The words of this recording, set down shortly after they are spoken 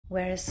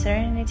where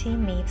serenity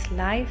meets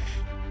life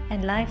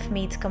and life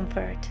meets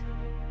comfort,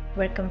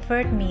 where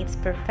comfort meets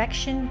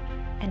perfection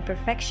and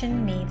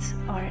perfection meets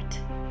art.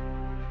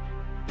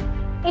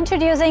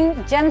 Introducing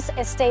Gems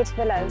Estate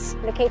Villas,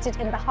 located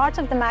in the heart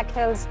of the Damac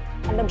Hills,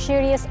 a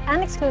luxurious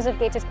and exclusive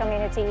gated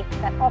community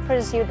that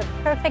offers you the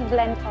perfect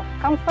blend of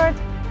comfort,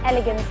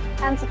 elegance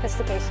and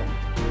sophistication.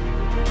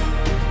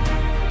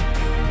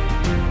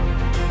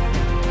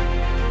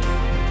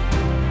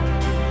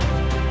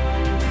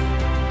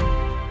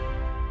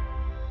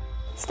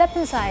 Step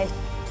inside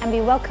and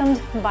be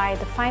welcomed by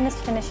the finest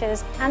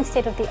finishes and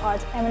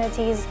state-of-the-art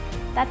amenities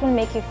that will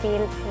make you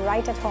feel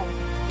right at home.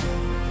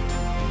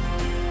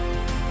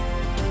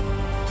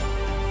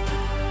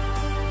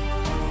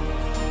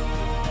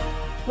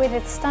 With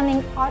its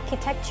stunning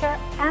architecture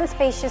and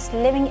spacious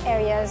living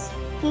areas,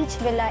 each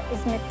villa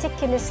is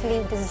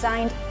meticulously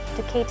designed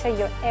to cater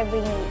your every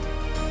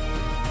need.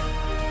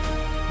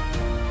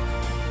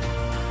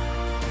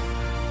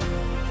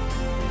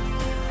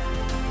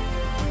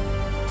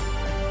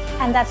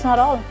 And that's not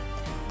all.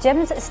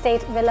 Gems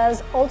Estate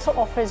Villas also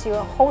offers you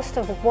a host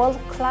of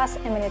world-class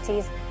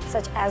amenities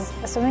such as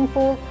a swimming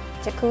pool,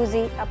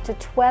 jacuzzi, up to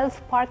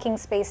 12 parking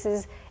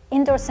spaces,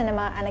 indoor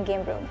cinema and a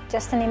game room,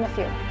 just to name a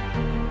few.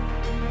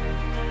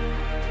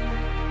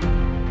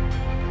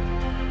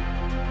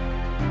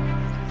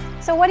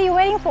 So what are you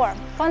waiting for?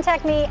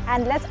 Contact me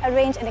and let's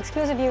arrange an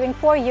exclusive viewing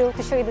for you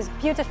to show you this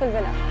beautiful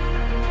villa.